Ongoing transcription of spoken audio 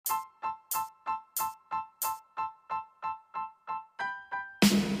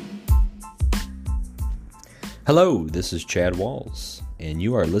Hello, this is Chad Walls, and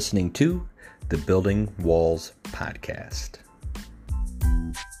you are listening to the Building Walls Podcast.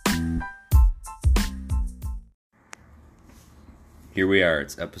 Here we are,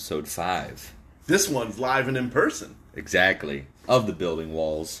 it's episode 5. This one's live and in person. Exactly, of the Building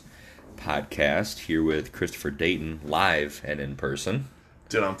Walls Podcast, here with Christopher Dayton, live and in person.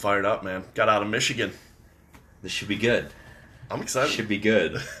 Dude, I'm fired up, man. Got out of Michigan. This should be good. I'm excited. Should be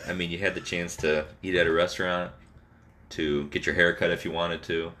good. I mean, you had the chance to eat at a restaurant, to get your hair cut if you wanted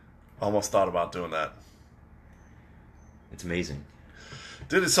to. Almost thought about doing that. It's amazing.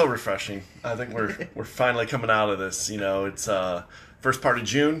 Dude, it's so refreshing. I think we're finally coming out of this. You know, it's first part of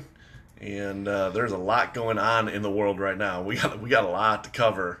June, and there's a lot going on in the world right now. We got a lot to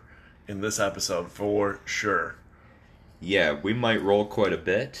cover in this episode for sure. Yeah, we might roll quite a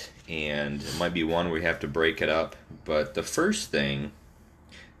bit, and it might be one where we have to break it up. But the first thing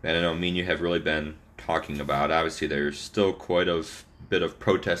that I know me and you have really been talking about, obviously there's still quite a bit of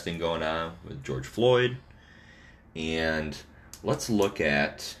protesting going on with George Floyd, and let's look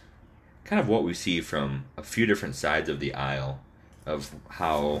at kind of what we see from a few different sides of the aisle of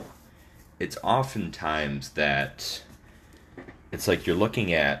how it's oftentimes that it's like you're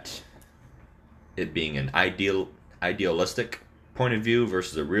looking at it being an idealistic point of view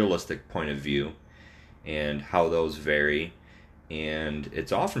versus a realistic point of view and how those vary, and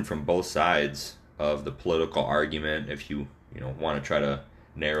it's often from both sides of the political argument, if you want to try to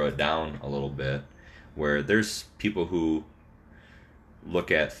narrow it down a little bit, where there's people who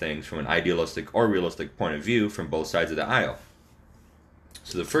look at things from an idealistic or realistic point of view from both sides of the aisle.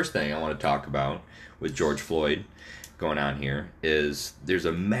 So the first thing I want to talk about with George Floyd going on here is there's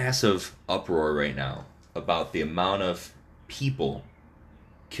a massive uproar right now about the amount of people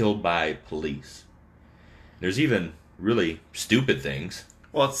killed by police. There's even really stupid things.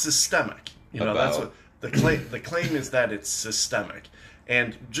 Well, it's systemic. That's what the claim is, that it's systemic.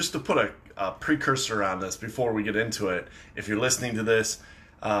 And just to put a precursor on this before we get into it, if you're listening to this,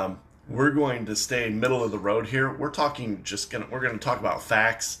 we're going to stay middle of the road here. We're going to talk about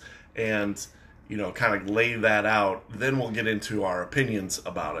facts and kind of lay that out. Then we'll get into our opinions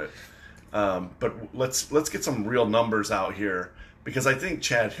about it. But let's get some real numbers out here, because I think,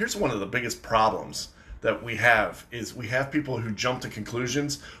 Chad, here's one of the biggest problems that we have is we have people who jump to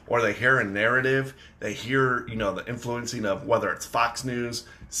conclusions, or they hear a narrative, they hear, the influencing of whether it's Fox News,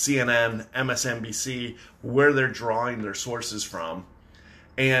 CNN, MSNBC, where they're drawing their sources from.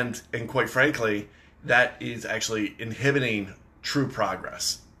 And quite frankly, that is actually inhibiting true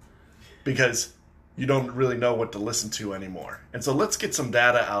progress, because you don't really know what to listen to anymore. And so let's get some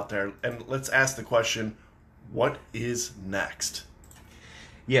data out there and let's ask the question, what is next?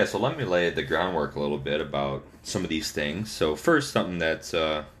 Yeah, so let me lay the groundwork a little bit about some of these things. So first, something that's,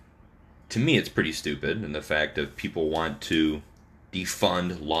 to me, it's pretty stupid, and the fact of people want to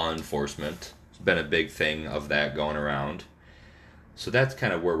defund law enforcement. There's been a big thing of that going around. So that's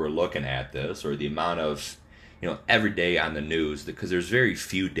kind of where we're looking at this, or the amount of, every day on the news, because there's very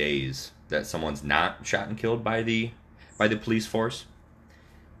few days that someone's not shot and killed by the police force.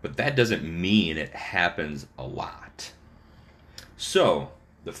 But that doesn't mean it happens a lot. So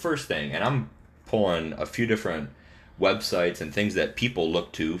the first thing, and I'm pulling a few different websites and things that people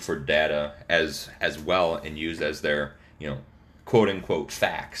look to for data as well and use as their, quote unquote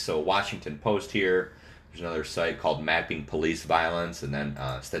facts. So Washington Post here, there's another site called Mapping Police Violence, and then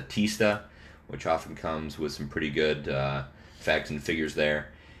Statista, which often comes with some pretty good facts and figures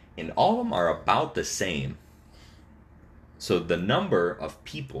there. And all of them are about the same. So the number of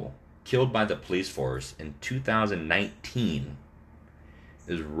people killed by the police force in 2019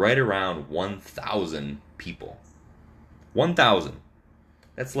 is right around 1,000 people. 1,000.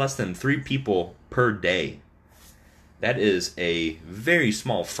 That's less than 3 people per day. That is a very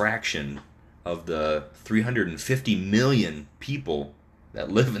small fraction of the 350 million people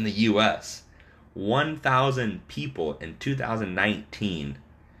that live in the U.S. 1,000 people in 2019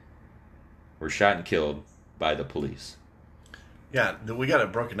 were shot and killed by the police. Yeah, we got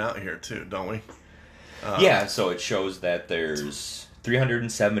it broken out here too, don't we? Yeah, so it shows that there's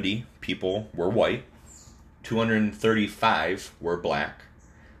 370 people were white, 235 were black,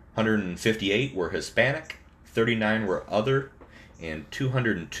 158 were Hispanic, 39 were other, and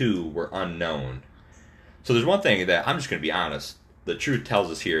 202 were unknown. So there's one thing that I'm just going to be honest. The truth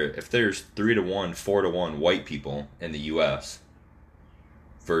tells us here, if there's 3-1, 4-1 white people in the U.S.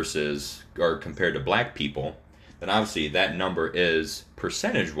 versus, or compared to black people, then obviously that number is,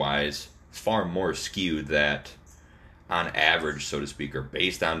 percentage-wise, far more skewed, that on average, so to speak, or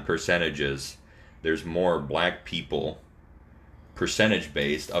based on percentages, there's more black people,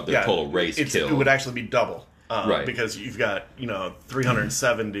 percentage-based, of their total race killed. It would actually be double. Right. Because you've got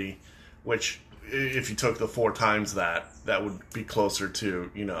 370, which if you took the 4 times that would be closer to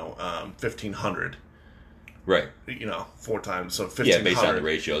 1,500. Right. 4 times, so 1,500. Yeah, based on the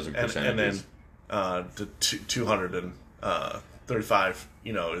ratios and percentages. And then the 235,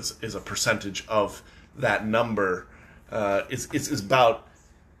 is a percentage of that number. It's about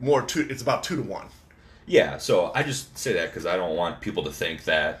it's about 2 to 1. Yeah, so I just say that because I don't want people to think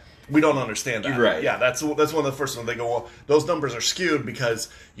that we don't understand that. Right. Yeah, that's one of the first ones. They go, well, those numbers are skewed because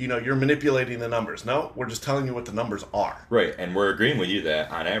you're manipulating the numbers. No, we're just telling you what the numbers are. Right, and we're agreeing with you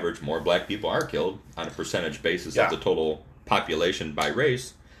that on average more black people are killed on a percentage basis of the total population by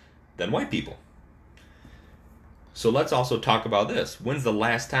race than white people. So let's also talk about this. When's the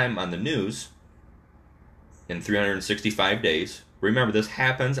last time on the news in 365 days? Remember, this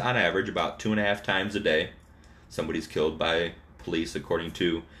happens on average about 2.5 times a day. Somebody's killed by police according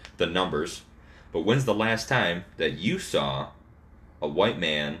to the numbers. But when's the last time that you saw a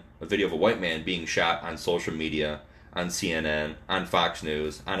video of a white man being shot on social media, on CNN, on Fox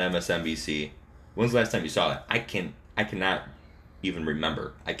News, on MSNBC? When's the last time you saw that? I cannot even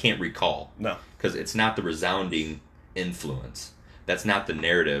remember. I can't recall. No. Because it's not the resounding influence. That's not the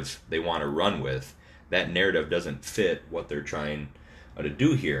narrative they want to run with. That narrative doesn't fit what they're trying to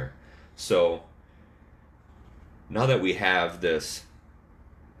do here. So now that we have this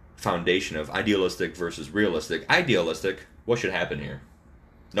foundation of idealistic versus realistic, what should happen here?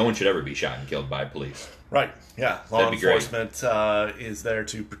 No one should ever be shot and killed by police. Right. Yeah. Law enforcement is there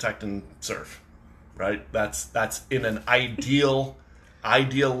to protect and serve. Right. That's in an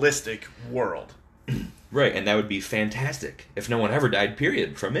idealistic world. Right, and that would be fantastic if no one ever died,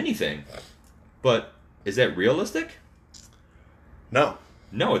 period, from anything. But is that realistic? No.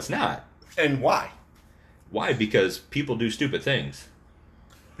 No, it's not. And why? Why? Because people do stupid things.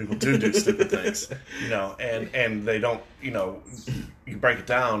 People do stupid things, and they don't, you break it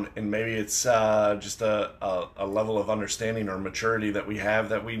down, and maybe it's just a level of understanding or maturity that we have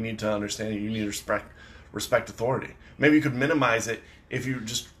that we need to understand. You need to respect authority. Maybe you could minimize it if you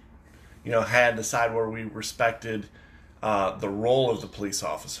just, had the side where we respected the role of the police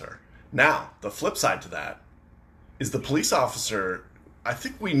officer. Now, the flip side to that is the police officer. I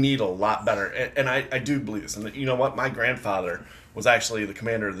think we need a lot better, and I do believe this. And you know what? My grandfather was actually the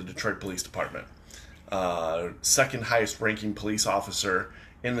commander of the Detroit Police Department, second highest ranking police officer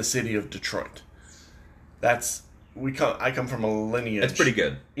in the city of Detroit. I come from a lineage. That's pretty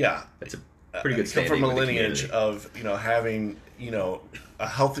good. Yeah, that's a pretty good. I come from a lineage of having a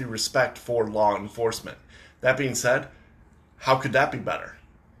healthy respect for law enforcement. That being said, how could that be better?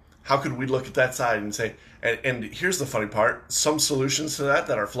 How could we look at that side and say? And here's the funny part: some solutions to that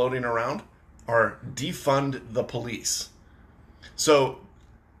are floating around are defund the police. So,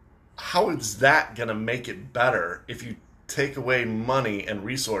 how is that going to make it better if you take away money and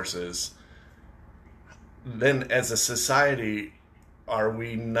resources? Then, as a society, are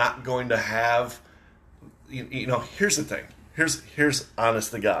we not going to have? Here's the thing. Here's honest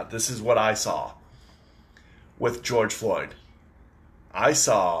to God. This is what I saw with George Floyd. I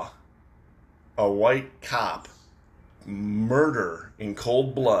saw a white cop murder in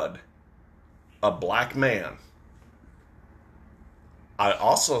cold blood a black man. I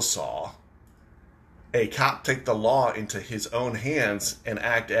also saw a cop take the law into his own hands and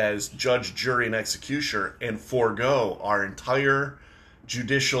act as judge, jury, and executioner and forego our entire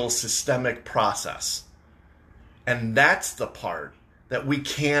judicial systemic process. And that's the part that we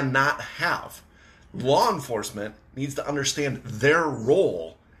cannot have. Law enforcement needs to understand their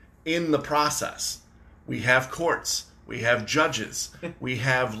role in the process. We have courts. We have judges. We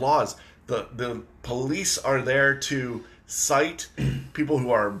have laws. The police are there to cite people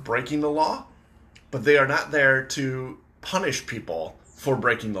who are breaking the law, but they are not there to punish people for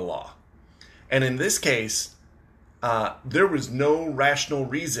breaking the law. And in this case, there was no rational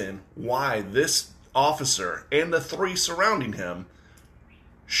reason why this officer and the 3 surrounding him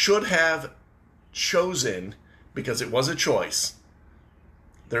should have chosen, because it was a choice.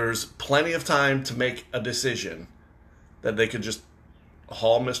 There's plenty of time to make a decision that they could just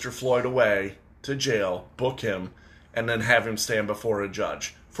haul Mr. Floyd away to jail, book him, and then have him stand before a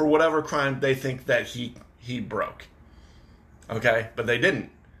judge for whatever crime they think that he broke. Okay? But they didn't.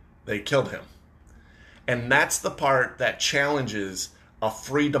 They killed him. And that's the part that challenges a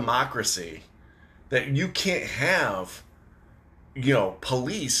free democracy, that you can't have,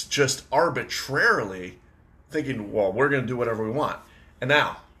 police just arbitrarily thinking, well, we're going to do whatever we want. And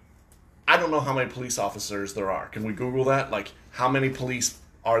now, I don't know how many police officers there are. Can we Google that? Like, how many police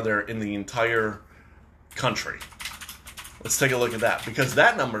are there in the entire country? Let's take a look at that, because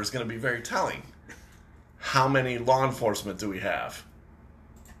that number is going to be very telling. how many law enforcement do we have?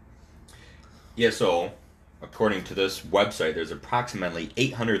 Yeah, so according to this website, there's approximately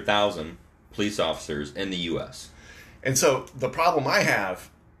 800,000 police officers in the U.S. And so the problem I have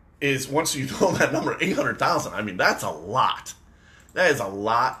is once you know that number, 800,000, I mean, that's a lot. That is a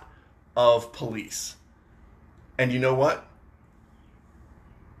lot of police. And you know what?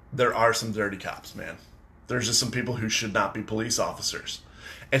 There are some dirty cops, man. There's just some people who should not be police officers.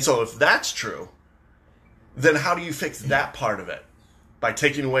 And so if that's true, then how do you fix that part of it? By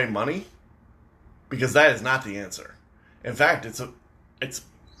taking away money? Because that is not the answer. In fact,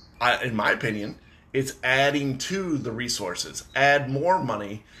 in my opinion, it's adding to the resources. Add more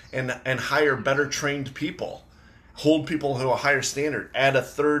money and hire better trained people. Hold people to a higher standard. Add a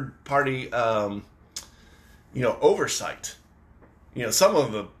third party, oversight. Some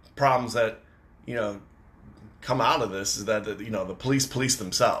of the problems that, come out of this is that, the police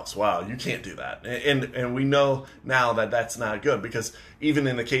themselves. Wow, you can't do that. And we know now that that's not good because even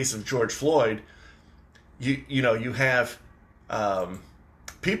in the case of George Floyd, you have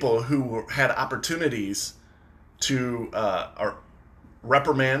people who had opportunities to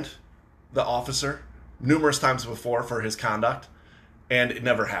reprimand the officer numerous times before for his conduct, and it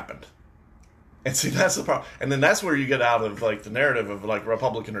never happened. And see, that's the problem. And then that's where you get out of like the narrative of like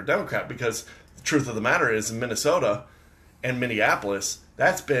Republican or Democrat, because the truth of the matter is in Minnesota and Minneapolis,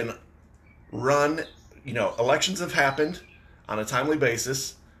 that's been run, elections have happened on a timely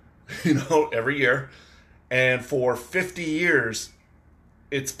basis, every year. And for 50 years,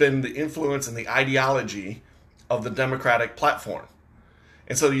 it's been the influence and the ideology of the Democratic platform.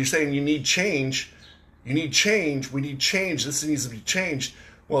 And so you're saying you need change, we need change, this needs to be changed.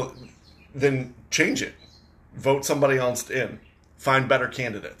 Well, then change it. Vote somebody else in. Find better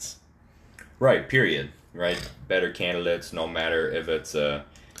candidates. Right, period. Right? Better candidates, no matter if it's,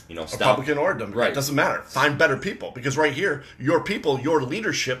 Republican or Democrat. Right. It doesn't matter. Find better people. Because right here, your people, your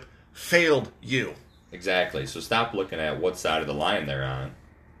leadership failed you. Exactly. So stop looking at what side of the line they're on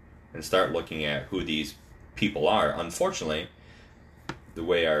and start looking at who these people are. Unfortunately, the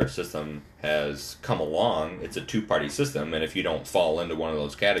way our system has come along, it's a two-party system, and if you don't fall into one of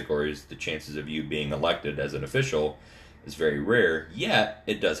those categories, the chances of you being elected as an official is very rare, yet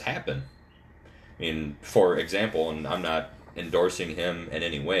it does happen. I mean, for example, and I'm not endorsing him in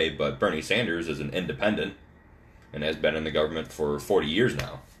any way, but Bernie Sanders is an independent and has been in the government for 40 years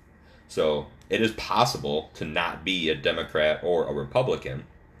now. So it is possible to not be a Democrat or a Republican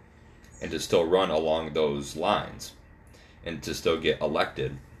and to still run along those lines and to still get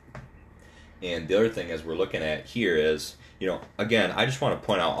elected. And the other thing as we're looking at here is, again, I just want to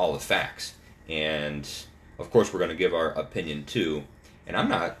point out all the facts. And, of course, we're going to give our opinion too. And I'm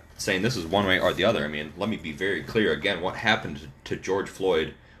not saying this is one way or the other. I mean, let me be very clear. Again, what happened to George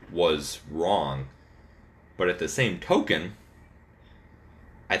Floyd was wrong. But at the same token,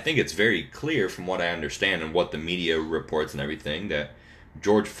 I think it's very clear from what I understand and what the media reports and everything that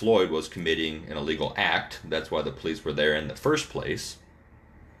George Floyd was committing an illegal act. That's why the police were there in the first place.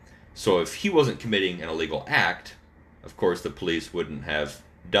 So if he wasn't committing an illegal act, of course the police wouldn't have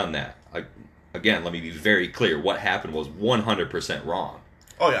done that. Again, let me be very clear. What happened was 100% wrong.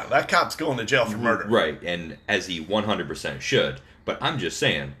 Oh yeah, that cop's going to jail for murder. Right, and as he 100% should. But I'm just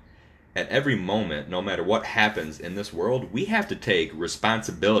saying, at every moment, no matter what happens in this world, we have to take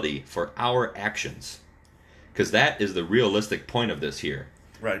responsibility for our actions. Because that is the realistic point of this here.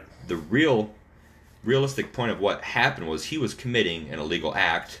 Right. The realistic point of what happened was he was committing an illegal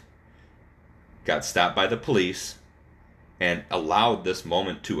act, got stopped by the police, and allowed this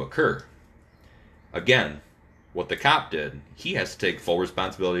moment to occur. Again, what the cop did, he has to take full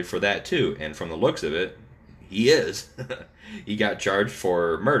responsibility for that too. And from the looks of it, he is. He got charged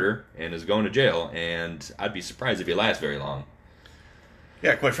for murder and is going to jail, and I'd be surprised if he lasts very long.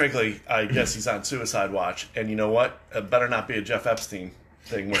 Yeah, quite frankly, I guess he's on suicide watch. And you know what? It better not be a Jeff Epstein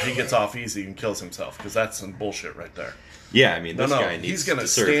thing where he gets off easy and kills himself, because that's some bullshit right there. Yeah, I mean, this guy needs to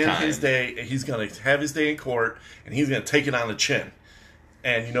serve time. He's going to stand his day. He's going to have his day in court, and he's going to take it on the chin.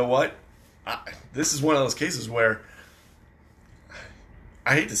 And you know what? This is one of those cases where,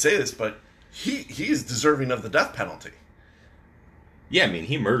 I hate to say this, but he is deserving of the death penalty. Yeah, I mean,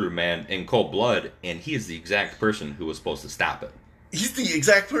 he murdered a man in cold blood, and he is the exact person who was supposed to stop it. He's the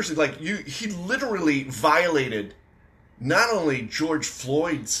exact person. He literally violated not only George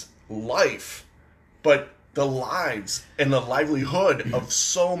Floyd's life, but the lives and the livelihood of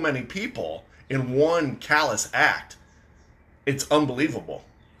so many people in one callous act. It's unbelievable.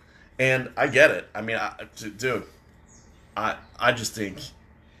 And I get it. I mean, dude, I just think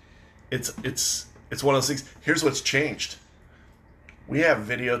it's one of those things. Here's what's changed. We have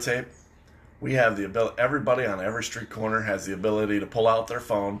videotape. we have the ability, everybody on every street corner has the ability to pull out their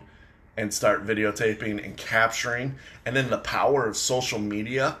phone and start videotaping and capturing. And then the power of social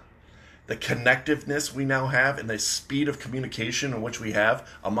media, the connectiveness we now have, and the speed of communication in which we have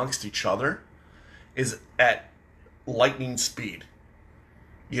amongst each other is at lightning speed.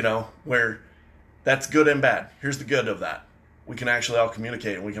 You know, where that's good and bad. Here's the good of that. We can actually all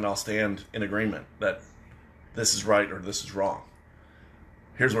communicate and we can all stand in agreement that this is right or this is wrong.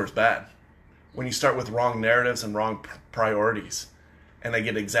 Here's where it's bad. When you start with wrong narratives and wrong priorities, and they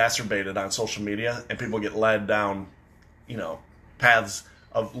get exacerbated on social media, and people get led down, you know, paths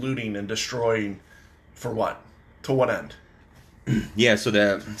of looting and destroying for what? To what end? Yeah, so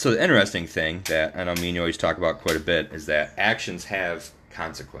the interesting thing that I know me and you always talk about quite a bit is that actions have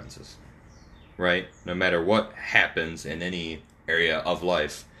consequences, right? No matter what happens in any area of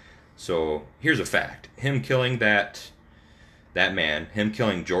life. So here's a fact. Him killing that man, him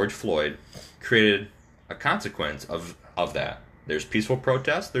killing George Floyd, created a consequence of that. There's peaceful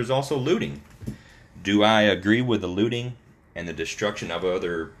protest. There's also looting. Do I agree with the looting and the destruction of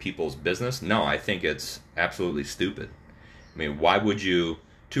other people's business? No, I think it's absolutely stupid. I mean, why would you...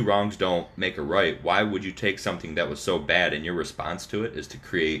 Two wrongs don't make a right. Why would you take something that was so bad and your response to it is to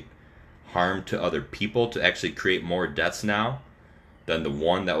create harm to other people, to actually create more deaths now than the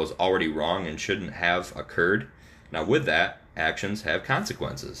one that was already wrong and shouldn't have occurred? Now, with that, actions have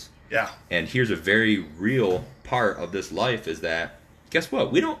consequences. Yeah. And here's a very real part of this life is that, guess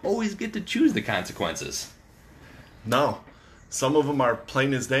what? We don't always get to choose the consequences. No. Some of them are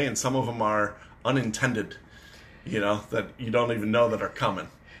plain as day and some of them are unintended, you know, that you don't even know that are coming.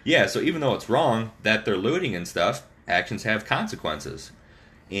 Yeah, so even though it's wrong that they're looting and stuff, actions have consequences.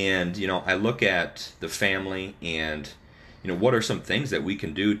 And, you know, I look at the family and, you know, what are some things that we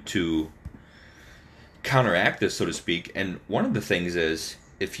can do to counteract this, so to speak. And one of the things is,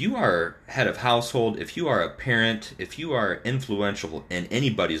 if you are head of household, if you are a parent, if you are influential in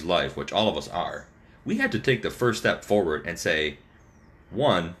anybody's life, which all of us are, we have to take the first step forward and say,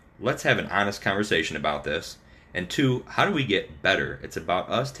 one, let's have an honest conversation about this. And two, how do we get better? It's about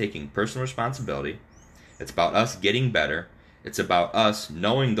us taking personal responsibility. It's about us getting better. It's about us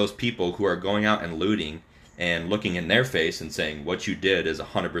knowing those people who are going out and looting and looking in their face and saying what you did is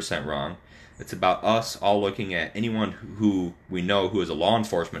 100% wrong. It's about us all looking at anyone who we know who is a law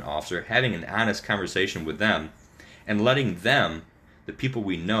enforcement officer, having an honest conversation with them, and letting them, the people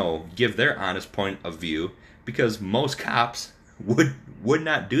we know, give their honest point of view, because most cops would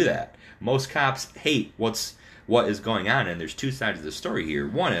not do that. Most cops hate what is going on, and there's two sides of the story here.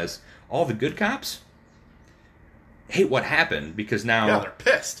 One is all the good cops hate what happened because now they're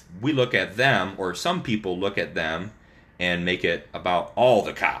pissed. We look at them, or some people look at them and make it about all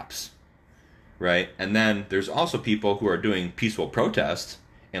the cops. Right? And then there's also people who are doing peaceful protests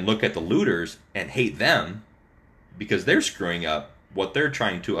and look at the looters and hate them because they're screwing up what they're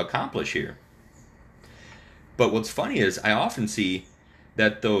trying to accomplish here. But what's funny is I often see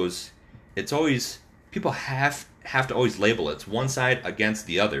that it's always, people have to always label it. It's one side against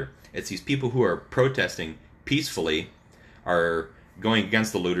the other. It's these people who are protesting peacefully are going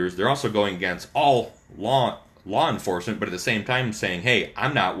against the looters. They're also going against all law enforcement, but at the same time saying, hey,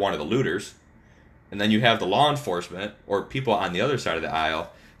 I'm not one of the looters. And then you have the law enforcement or people on the other side of the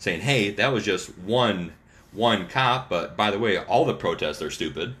aisle saying, hey, that was just one cop, but by the way, all the protests are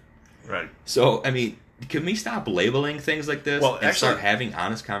stupid. Right. So, I mean, can we stop labeling things like this and start having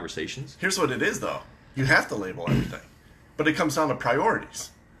honest conversations? Here's what it is, though. You have to label everything. But it comes down to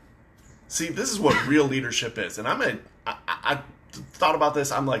priorities. See, this is what real leadership is. And I thought about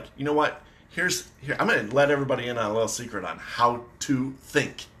this. I'm like, you know what? Here, I'm going to let everybody in on a little secret on how to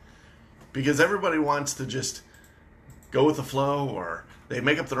think. Because everybody wants to just go with the flow, or they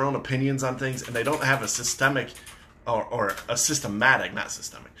make up their own opinions on things, and they don't have a systematic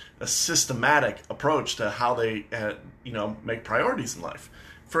approach to how they, make priorities in life.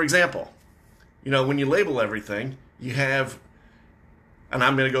 For example, when you label everything, you have, and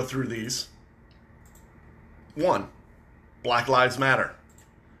I'm going to go through these. 1, Black Lives Matter.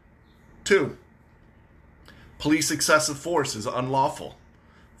 2, police excessive force is unlawful.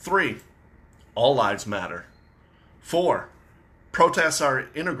 3, all lives matter. 4, protests are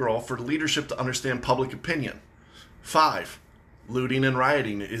integral for leadership to understand public opinion. 5, looting and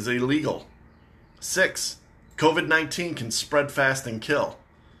rioting is illegal. 6, COVID-19 can spread fast and kill.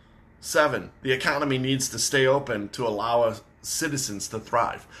 7, the economy needs to stay open to allow us citizens to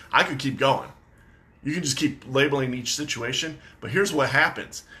thrive. I could keep going. You can just keep labeling each situation, but here's what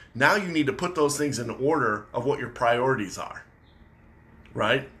happens. Now you need to put those things in order of what your priorities are.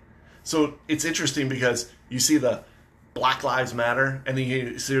 Right? So it's interesting because you see the Black Lives Matter, and then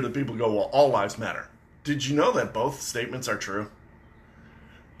you hear the people go, well, all lives matter. Did you know that both statements are true?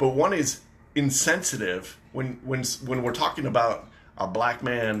 But one is insensitive when we're talking about a black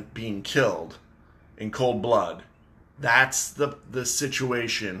man being killed in cold blood. That's the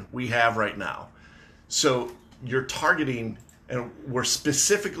situation we have right now. So you're targeting, and we're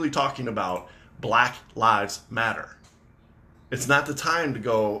specifically talking about Black Lives Matter. It's not the time to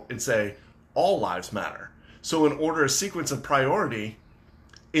go and say all lives matter. So in order of sequence of priority,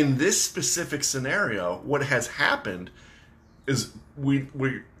 in this specific scenario, what has happened is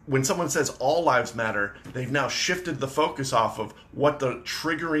when someone says all lives matter, they've now shifted the focus off of what the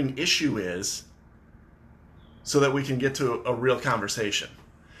triggering issue is so that we can get to a real conversation.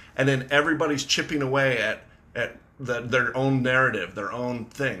 And then everybody's chipping away at their own narrative, their own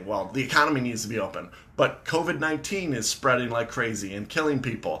thing. Well, the economy needs to be open, but COVID-19 is spreading like crazy and killing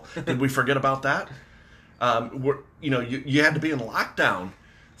people. Did we forget about that? You had to be in lockdown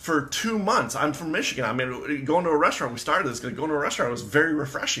for 2 months. I'm from Michigan. I mean, going to a restaurant, we started this, going to a restaurant was very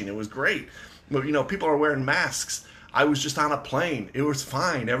refreshing. It was great. But, people are wearing masks. I was just on a plane. It was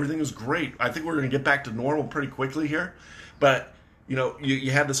fine. Everything was great. I think we're going to get back to normal pretty quickly here. But,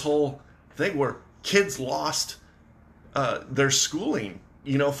 you had this whole thing where kids lost their schooling,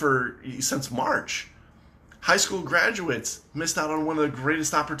 since March. High school graduates missed out on one of the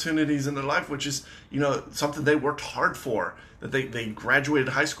greatest opportunities in their life, which is, something they worked hard for, that they graduated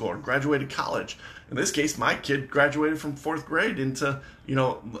high school or graduated college. In this case, my kid graduated from 4th grade into,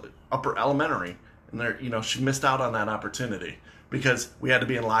 upper elementary. And she missed out on that opportunity because we had to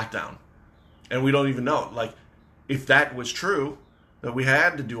be in lockdown. And we don't even know, if that was true, that we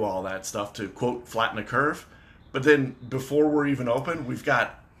had to do all that stuff to, quote, flatten the curve. But then before we're even open, we've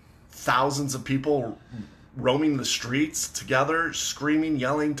got thousands of people roaming the streets together, screaming,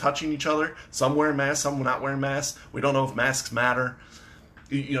 yelling, touching each other. Some wearing masks, some not wearing masks. We don't know if masks matter.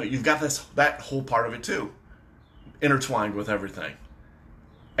 You've got that whole part of it too, intertwined with everything.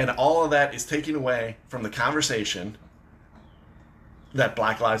 And all of that is taking away from the conversation that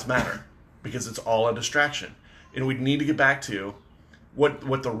Black Lives Matter, because it's all a distraction. And we need to get back to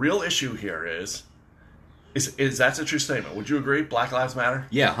what the real issue here is that's a true statement. Would you agree? Black Lives Matter?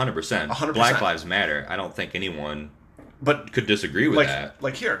 Yeah, 100%. 100%. Black Lives Matter. I don't think anyone could disagree with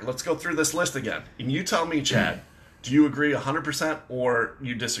that. Here, let's go through this list again. And you tell me, Chad, do you agree 100% or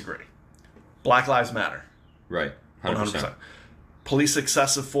you disagree? Black Lives Matter. Right. 100%. Police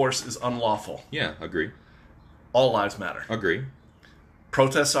excessive force is unlawful. Yeah, agree. All lives matter. Agree.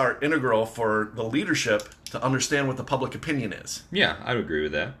 Protests are integral for the leadership to understand what the public opinion is. Yeah, I would agree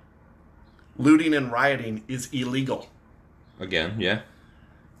with that. Looting and rioting is illegal. Again, yeah.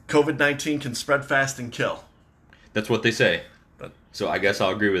 COVID-19 can spread fast and kill. That's what they say. So I guess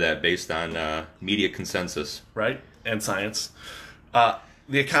I'll agree with that based on media consensus. Right? And science.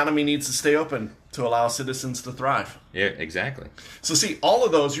 The economy needs to stay open to allow citizens to thrive. Yeah, exactly. So see, all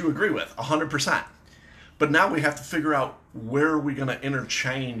of those you agree with, 100%. But now we have to figure out where are we going to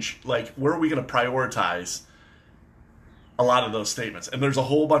interchange, where are we going to prioritize a lot of those statements. And there's a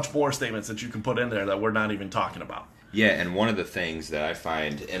whole bunch more statements that you can put in there that we're not even talking about. Yeah, and one of the things that I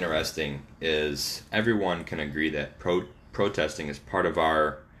find interesting is everyone can agree that protesting is part of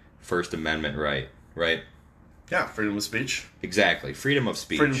our First Amendment right? Yeah, freedom of speech. Exactly, freedom of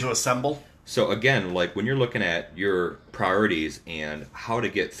speech. Freedom to assemble. So again, when you're looking at your priorities and how to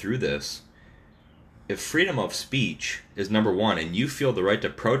get through this, if freedom of speech is number one and you feel the right to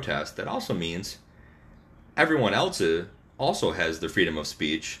protest, that also means everyone else also has the freedom of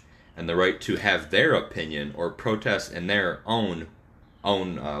speech and the right to have their opinion or protest in their own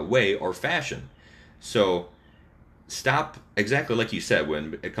way or fashion. So stop, exactly like you said,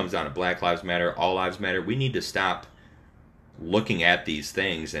 when it comes down to Black Lives Matter, all lives matter, we need to stop looking at these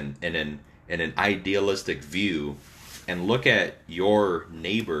things in an idealistic view and look at your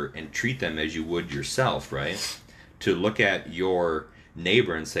neighbor and treat them as you would yourself, right? To look at your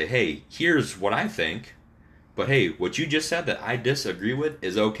neighbor and say, hey, here's what I think, but hey, what you just said that I disagree with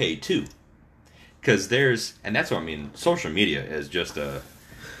is okay too. Because and that's what I mean, social media is just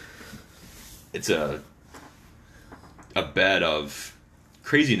it's a bed of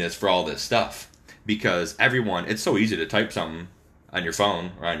craziness for all this stuff. Because it's so easy to type something on your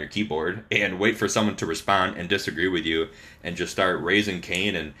phone or on your keyboard and wait for someone to respond and disagree with you and just start raising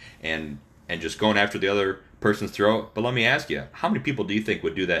Cain and just going after the other person's throat. But let me ask you, how many people do you think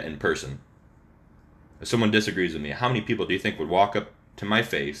would do that in person? If someone disagrees with me, how many people do you think would walk up to my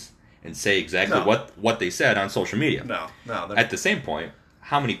face and say exactly what they said on social media? No. At the same point,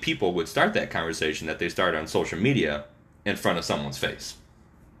 how many people would start that conversation that they started on social media in front of someone's face?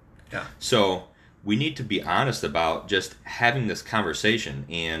 Yeah. So we need to be honest about just having this conversation.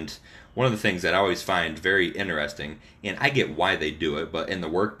 And one of the things that I always find very interesting, and I get why they do it, but in the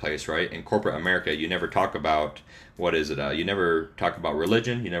workplace, right, in corporate America, you never talk about, what is it, you never talk about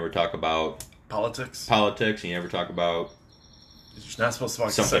religion, you never talk about politics, you never talk about you're not supposed to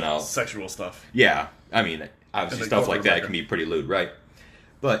talk something else. Sexual stuff. Yeah, I mean, obviously stuff like that can be pretty lewd, right?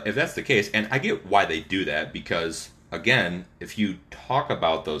 But if that's the case, and I get why they do that, because, again, if you talk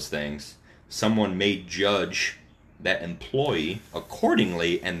about those things, someone may judge that employee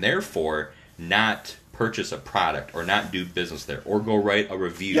accordingly and therefore not purchase a product or not do business there or go write a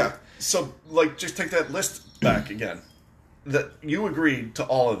review. Yeah, so, like, just take that list back again. That you agreed to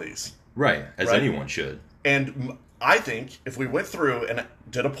all of these. Right, as anyone should. And I think if we went through and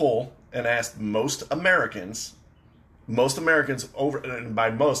did a poll and asked most Americans over, and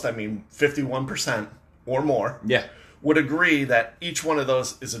by most I mean 51% or more, would agree that each one of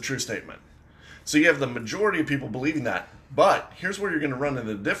those is a true statement. So you have the majority of people believing that. But here's where you're going to run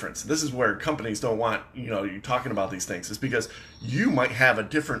into the difference. This is where companies don't want, you talking about these things. It's because you might have a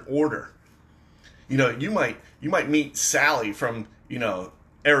different order. You might meet Sally from,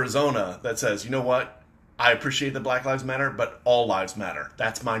 Arizona that says, you know what? I appreciate that Black Lives Matter, but all lives matter.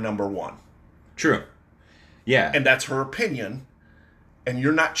 That's my number one. True. Yeah. And that's her opinion, and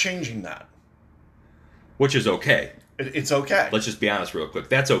you're not changing that. Which is okay. It's okay. Let's just be honest real quick.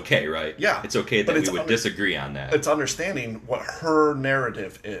 That's okay, right? Yeah. It's okay that we would disagree on that. It's understanding what her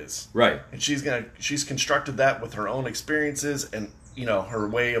narrative is. Right. And she's constructed that with her own experiences and, her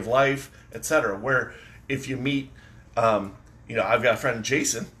way of life, etc. Where if you meet, I've got a friend,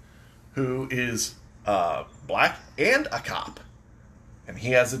 Jason, who is black and a cop. And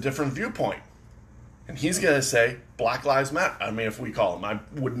he has a different viewpoint. And he's going to say, Black Lives Matter. I mean, if we call him, I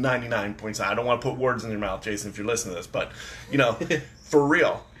would 99 points. I don't want to put words in your mouth, Jason, if you're listening to this. But, for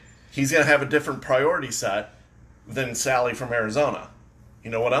real, he's going to have a different priority set than Sally from Arizona.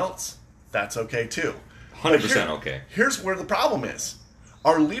 You know what else? That's okay, too. 100% okay. Here's where the problem is.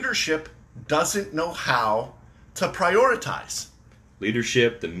 Our leadership doesn't know how to prioritize.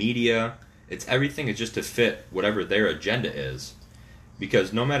 Leadership, the media, it's everything is just to fit whatever their agenda is.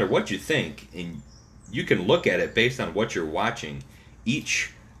 Because no matter what you think, and you can look at it based on what you're watching,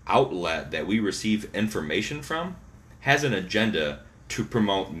 each outlet that we receive information from has an agenda to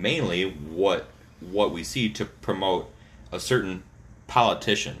promote mainly what we see, to promote a certain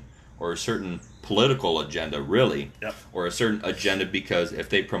politician or a certain political agenda, really. Yep. Or a certain agenda because if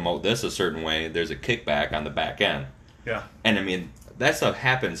they promote this a certain way, there's a kickback on the back end. Yeah. And I mean, that stuff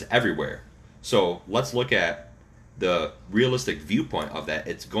happens everywhere. So let's look at the realistic viewpoint of that.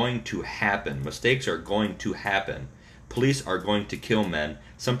 It's going to happen. Mistakes are going to happen. Police are going to kill men.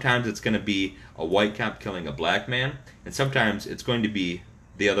 Sometimes it's going to be a white cop killing a black man, and sometimes it's going to be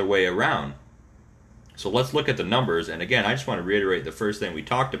the other way around. So let's look at the numbers. And again, I just want to reiterate the first thing we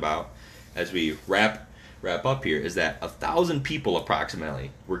talked about as we wrap up here is that 1,000 people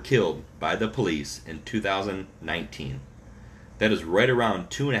approximately were killed by the police in 2019. That is right around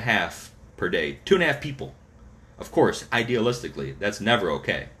 2.5 per day. 2.5 people. Of course, idealistically, that's never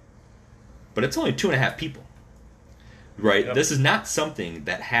okay. But it's only 2.5 people. Right? Yep. This is not something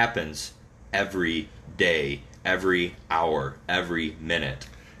that happens every day, every hour, every minute.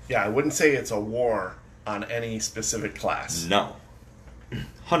 Yeah, I wouldn't say it's a war on any specific class. No.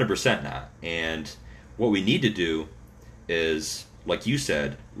 100% not. And what we need to do is, like you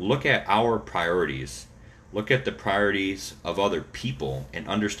said, look at our priorities. Look at the priorities of other people and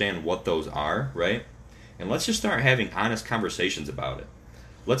understand what those are, right? And let's just start having honest conversations about it.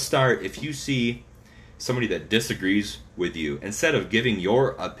 Let's start, if you see somebody that disagrees with you, instead of giving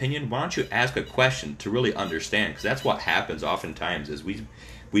your opinion, why don't you ask a question to really understand? Because that's what happens oftentimes is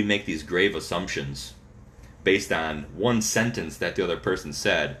we make these grave assumptions based on one sentence that the other person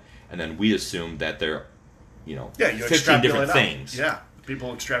said, and then we assume that they're, 15 different things. Yeah,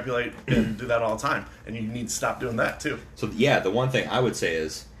 people extrapolate and do that all the time, and you need to stop doing that too. So yeah, the one thing I would say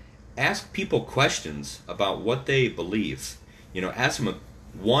is ask people questions about what they believe. Ask them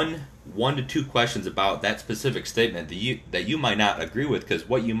one to two questions about that specific statement that you might not agree with, because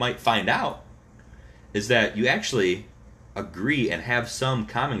what you might find out is that you actually agree and have some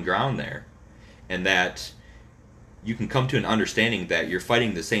common ground there, and that you can come to an understanding that you're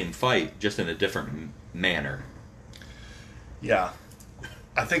fighting the same fight just in a different manner. Yeah.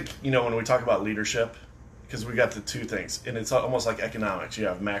 I think, when we talk about leadership, because we got the two things, and it's almost like economics. You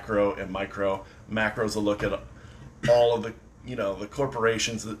have macro and micro. Macro's a look at all of the, the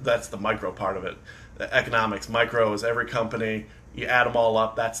corporations. That's the micro part of it. The economics. Micro is every company. You add them all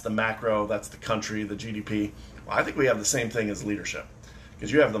up. That's the macro. That's the country, the GDP. Well, I think we have the same thing as leadership.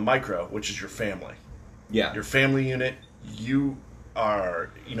 Because you have the micro, which is your family. Yeah. Your family unit, you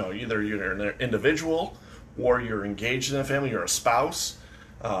are, either you're an individual or you're engaged in a family, you're a spouse,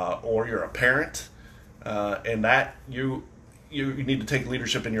 or you're a parent, and that you need to take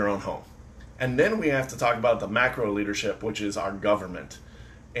leadership in your own home. And then we have to talk about the macro leadership, which is our government.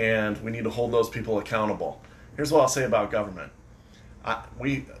 And we need to hold those people accountable. Here's what I'll say about government.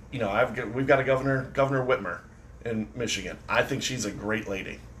 We've got a Governor Whitmer in Michigan. I think she's a great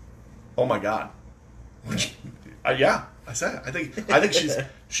lady. Oh my God. Yeah, I said it. I think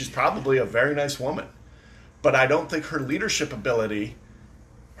she's probably a very nice woman. But I don't think her leadership ability,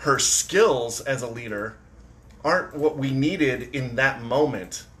 her skills as a leader, aren't what we needed in that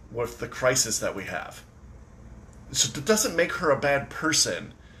moment with the crisis that we have. So it doesn't make her a bad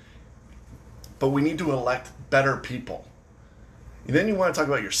person, but we need to elect better people. And then you want to talk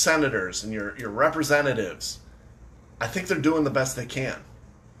about your senators and your representatives. I think they're doing the best they can.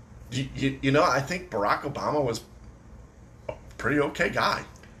 I think Barack Obama was a pretty okay guy.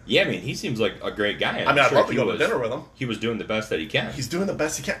 Yeah, I mean, he seems like a great guy. I'd love to go to dinner with him. He was doing the best that he can. He's doing the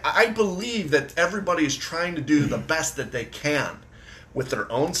best he can. I believe that everybody is trying to do the best that they can with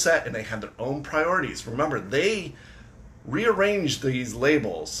their own set, and they have their own priorities. Remember, they rearrange these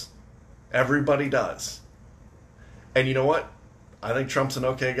labels. Everybody does. And you know what? I think Trump's an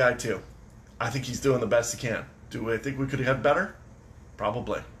okay guy, too. I think he's doing the best he can. Do I think we could have had better?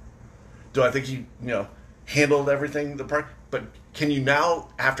 Probably. Do I think he, handled everything the part? But can you now,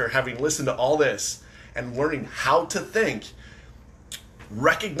 after having listened to all this and learning how to think,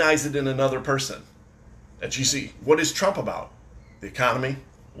 recognize it in another person? That you see, what is Trump about? The economy,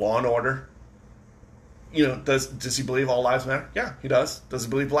 law and order. Does he believe all lives matter? Yeah, he does. Does he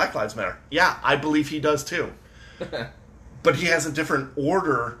believe Black lives matter? Yeah, I believe he does too. But he has a different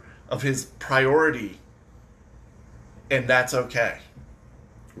order of his priority, and that's okay.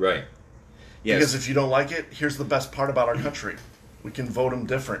 Right. Yes. Because if you don't like it, here's the best part about our country. We can vote them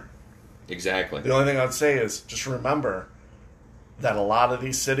different. Exactly. The only thing I would say is just remember that a lot of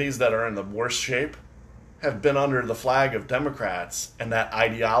these cities that are in the worst shape have been under the flag of Democrats and that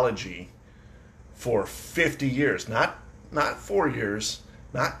ideology for 50 years. Not 4 years,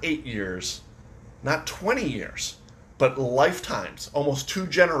 not 8 years, not 20 years, but lifetimes, almost 2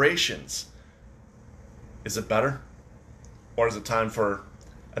 generations. Is it better? Or is it time for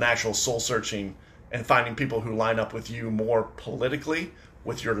an actual soul searching and finding people who line up with you more politically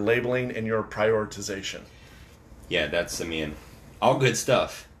with your labeling and your prioritization? Yeah, all good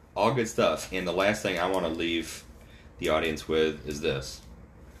stuff. All good stuff. And the last thing I want to leave the audience with is this.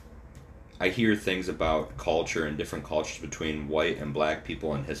 I hear things about culture and different cultures between white and black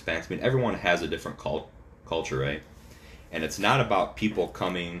people and Hispanics. I mean, everyone has a different culture, right? And it's not about people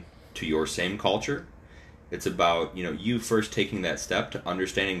coming to your same culture. It's about, you first taking that step to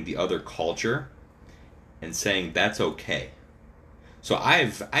understanding the other culture and saying that's okay. So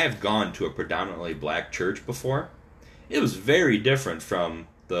I have gone to a predominantly black church before. It was very different from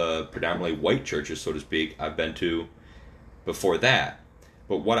the predominantly white churches, so to speak, I've been to before that.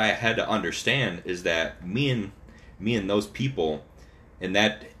 But what I had to understand is that me and those people in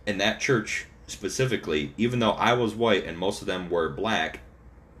that church specifically, even though I was white and most of them were black,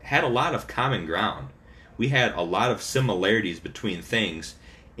 had a lot of common ground. We had a lot of similarities between things,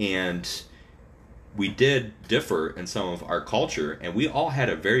 and we did differ in some of our culture, and we all had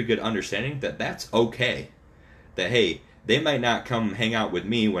a very good understanding that that's okay. That, hey, they might not come hang out with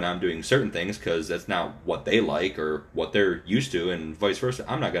me when I'm doing certain things because that's not what they like or what they're used to, and vice versa.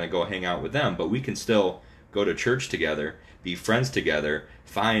 I'm not going to go hang out with them, but we can still go to church together, be friends together,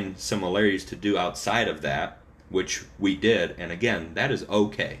 find similarities to do outside of that, which we did, and again, that is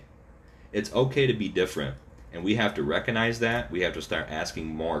okay. It's okay to be different, and we have to recognize that. We have to start asking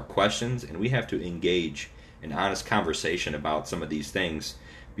more questions, and we have to engage in honest conversation about some of these things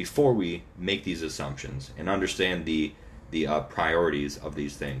before we make these assumptions and understand the priorities of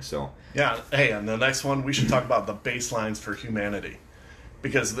these things. So yeah, hey, and the next one, we should talk about the baselines for humanity,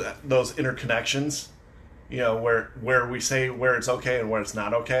 because those interconnections, where we say where it's okay and where it's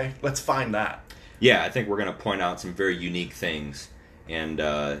not okay, let's find that. Yeah, I think we're going to point out some very unique things and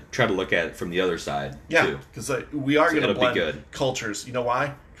try to look at it from the other side, too. Because we are going to blend cultures. You know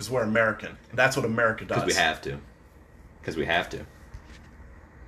why? Because we're American. And that's what America does. Because we have to.